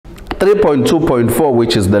3.2.4,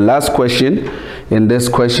 which is the last question. In this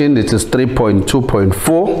question, it is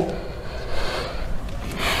 3.2.4.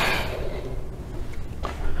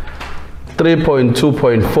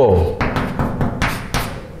 3.2.4.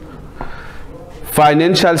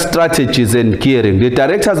 Financial strategies and gearing. The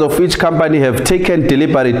directors of each company have taken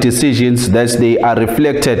deliberate decisions that they are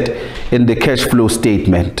reflected in the cash flow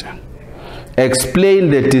statement. Explain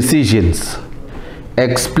the decisions.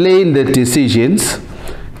 Explain the decisions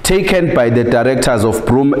taken by the directors of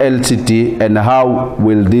Broom Ltd and how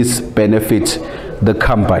will this benefit the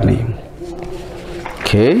company.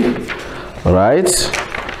 Okay, all right.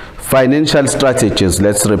 Financial strategies.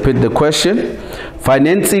 Let's repeat the question.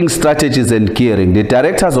 Financing strategies and gearing. The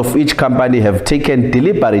directors of each company have taken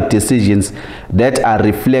deliberate decisions that are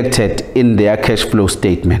reflected in their cash flow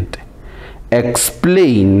statement.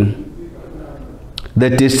 Explain the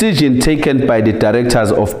decision taken by the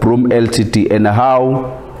directors of Broom Ltd and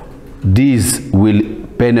how these will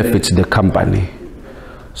benefit the company.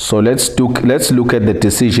 So let's look at the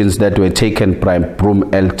decisions that were taken by Broom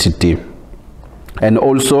Ltd. And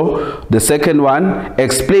also the second one,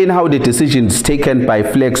 explain how the decisions taken by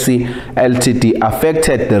Flexi Ltd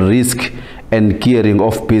affected the risk and gearing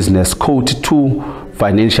of business. Quote 2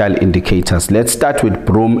 financial indicators. Let's start with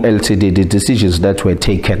Broom Ltd, the decisions that were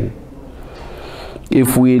taken.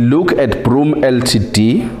 If we look at Broom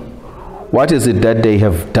Ltd, what is it that they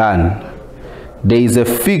have done? There is a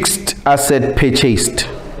fixed asset purchased.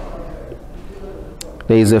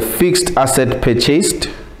 There is a fixed asset purchased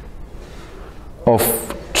of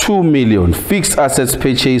 2 million. Fixed assets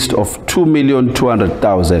purchased of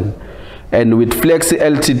 2,200,000. And with Flexi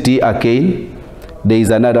Ltd again, there is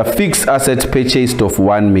another fixed asset purchased of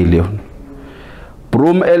 1 million.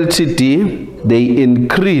 Broom Ltd, they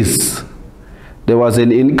increase. There was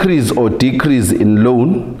an increase or decrease in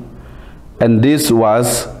loan, and this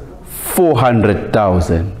was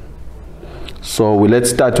 400,000. So let's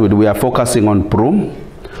start with, we are focusing on Broom.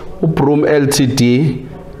 Broom Ltd,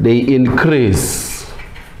 they increase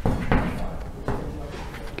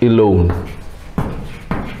in loan.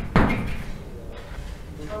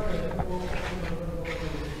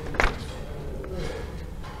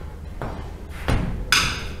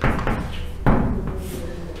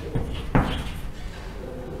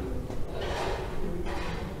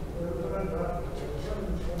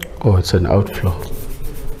 Oh, it's an outflow.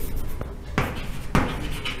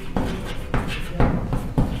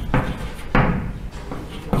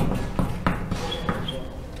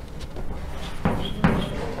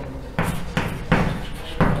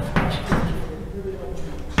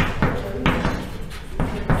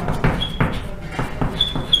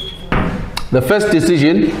 The first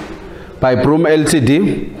decision by Broom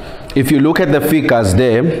Ltd, if you look at the figures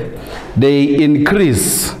there, they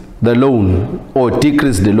increase the loan or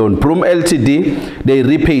decrease the loan. Broom Ltd, they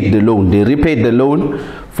repaid the loan. They repaid the loan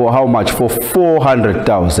for how much? For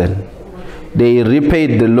 400,000. They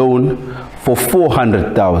repaid the loan for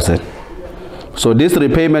 400,000. So this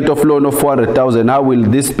repayment of loan of 400,000, how will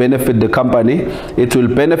this benefit the company? It will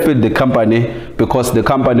benefit the company because the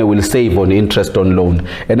company will save on interest on loan.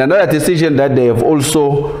 And another decision that they have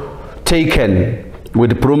also taken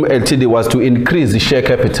with Broom Ltd was to increase the share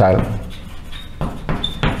capital.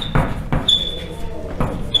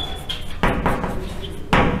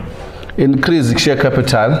 Increase the share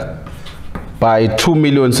capital by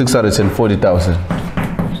 2,640,000.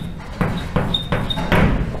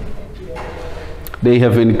 They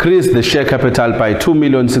have increased the share capital by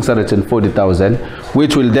 2,640,000,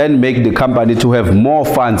 which will then make the company to have more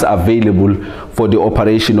funds available for the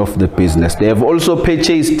operation of the business. They have also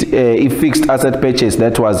purchased a fixed asset purchase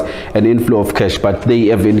that was an inflow of cash, but they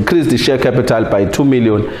have increased the share capital by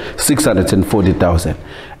 2,640,000.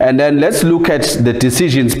 And then let's look at the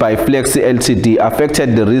decisions by Flexi Ltd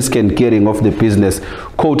affected the risk and gearing of the business.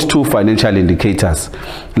 Quote 2 financial indicators.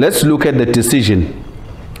 Let's look at the decision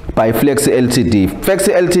by Flexi Ltd.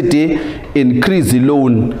 Flexi Ltd increase the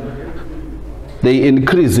loan. They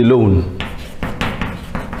increase the loan.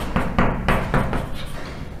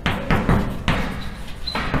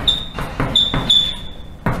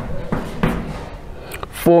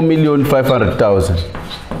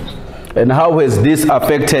 $4,500,000. And how has this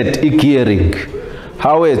affected gearing?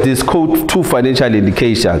 How is this? Quote 2 financial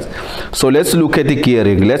indications. So let's look at the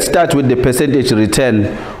gearing. Let's start with the percentage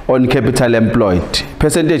return on capital employed.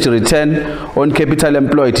 Percentage return on capital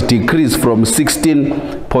employed decreased from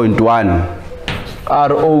 16.1.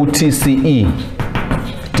 ROTCE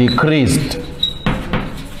decreased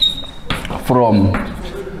from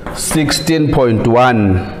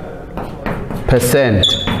 16.1%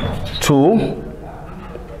 to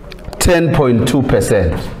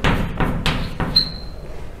 10.2%.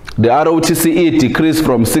 The ROTCE decreased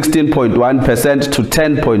from 16.1% to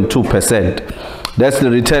 10.2%. That's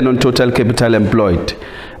the return on total capital employed.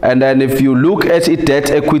 And then if you look at it,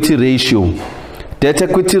 debt equity ratio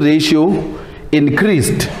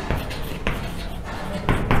increased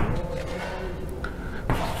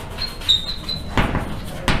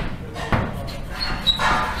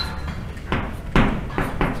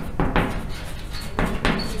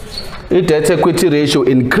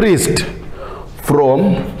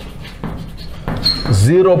from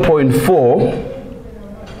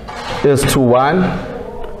 0.4 is to 1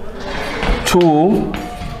 to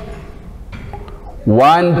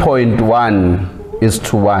 1.1 is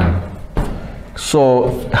to 1. So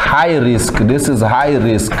high risk, this is high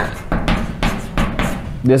risk.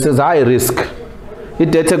 This is high risk. The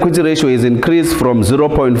debt equity ratio is increased from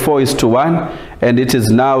 0.4 is to 1, and it is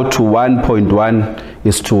now to 1.1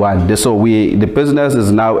 is to 1. So the business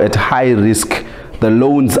is now at high risk. The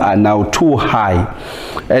loans are now too high.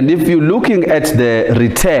 And if you're looking at the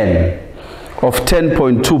return of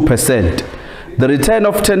 10.2%, the return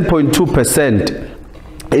of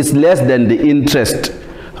 10.2% is less than the interest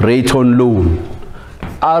rate on loan.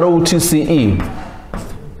 ROTCE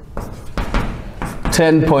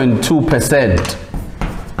 10.2%,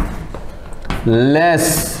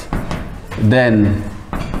 less than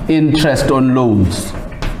interest on loans,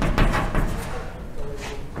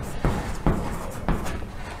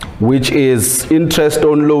 which is interest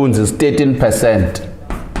on loans is 13%,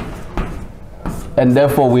 and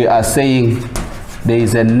therefore we are saying there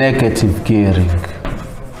is a negative gearing.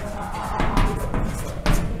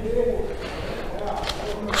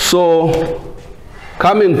 So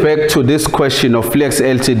coming back to this question of Flex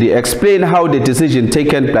Ltd, explain how the decision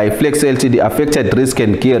taken by Flex Ltd affected risk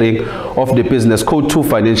and gearing of the business. Code 2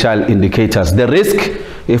 financial indicators. The risk,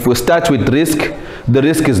 if we start with risk, the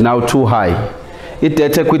risk is now too high. Its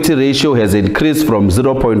debt equity ratio has increased from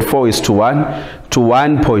 0.4 is to 1 to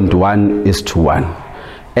 1.1 is to 1.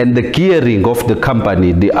 And the gearing of the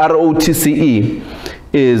company, the ROTCE,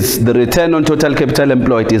 is the return on total capital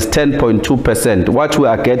employed is 10.2%. What we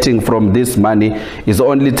are getting from this money is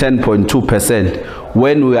only 10.2%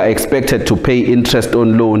 when we are expected to pay interest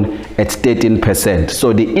on loan at 13%.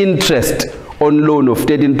 So the interest on loan of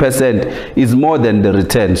 13% is more than the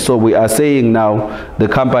return. So we are saying now the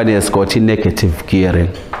company has got a negative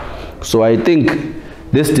gearing. So I think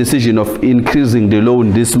this decision of increasing the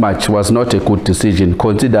loan this much was not a good decision,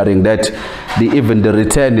 considering that even the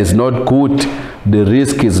return is not good, the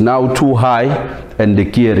risk is now too high, and the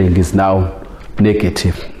gearing is now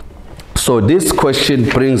negative. So this question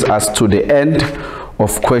brings us to the end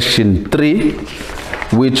of question 3,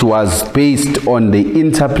 which was based on the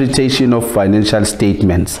interpretation of financial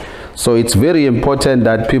statements. So it's very important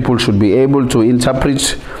that people should be able to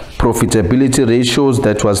interpret profitability ratios.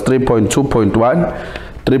 That was 3.2.1,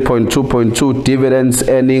 3.2.2, dividends,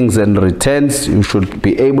 earnings, and returns. You should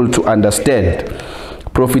be able to understand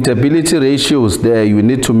profitability ratios. There you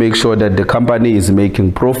need to make sure that the company is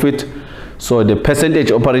making profit. So the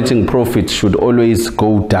percentage operating profit should always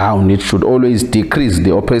go down. It should always decrease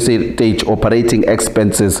the percentage operating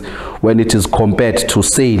expenses when it is compared to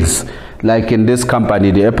sales. Like in this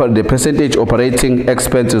company, the percentage operating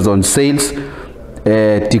expenses on sales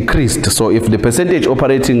decreased. So if the percentage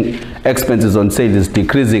operating expenses on sales is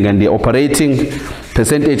decreasing and the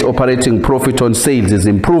percentage operating profit on sales is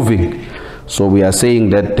improving, so we are saying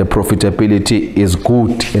that the profitability is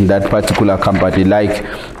good in that particular company. Like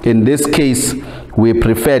in this case, we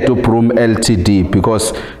prefer to Broom Ltd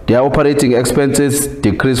because their operating expenses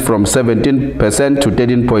decreased from 17% to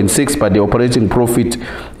 13.6%, but the operating profit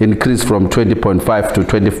increased from 20.5 to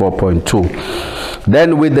 24.2.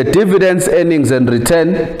 Then with the dividends, earnings, and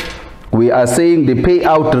return, we are saying the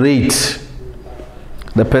payout rate,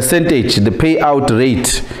 the percentage, the payout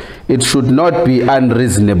rate, it should not be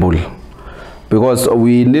unreasonable, because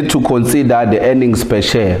we need to consider the earnings per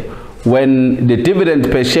share. When the dividend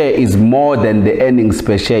per share is more than the earnings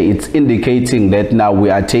per share, it's indicating that now we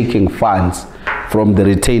are taking funds from the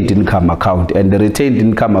retained income account, and the retained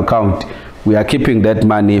income account, we are keeping that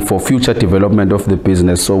money for future development of the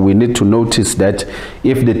business. So we need to notice that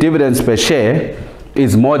if the dividends per share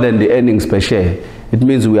is more than the earnings per share, it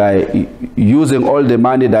means we are using all the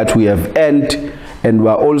money that we have earned, and we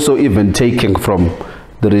are also even taking from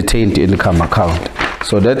the retained income account.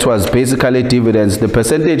 So that was basically dividends. The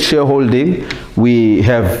percentage shareholding, we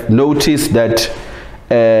have noticed that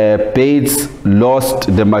Bates lost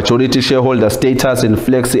the majority shareholder status in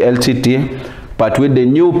Flexi Ltd, but with the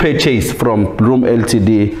new purchase from Broom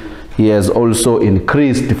Ltd, he has also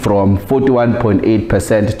increased from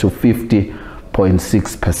 41.8% to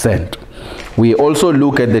 12.6%. We also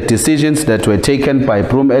look at the decisions that were taken by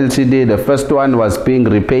Broom Ltd. The first one was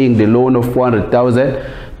repaying the loan of 400,000.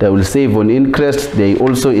 They will save on interest. They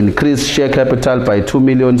also increase share capital by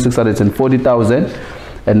 2,640,000,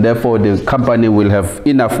 and therefore the company will have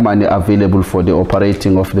enough money available for the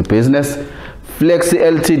operating of the business. Flexi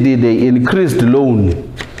Ltd, they increased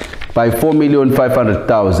loan by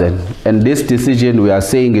 4,500,000, and this decision, we are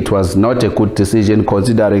saying it was not a good decision,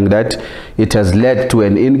 considering that it has led to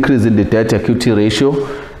an increase in the debt equity ratio,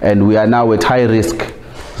 and we are now at high risk.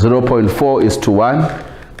 0.4:1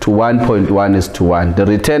 to 1.1:1. The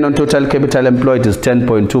return on total capital employed is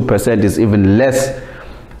 10.2%, is even less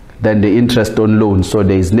than the interest on loans, so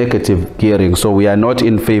there is negative gearing. So we are not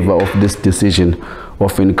in favor of this decision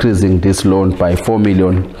of increasing this loan by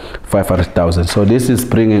 4,500,000. So this is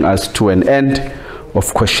bringing us to an end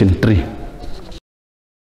of question 3.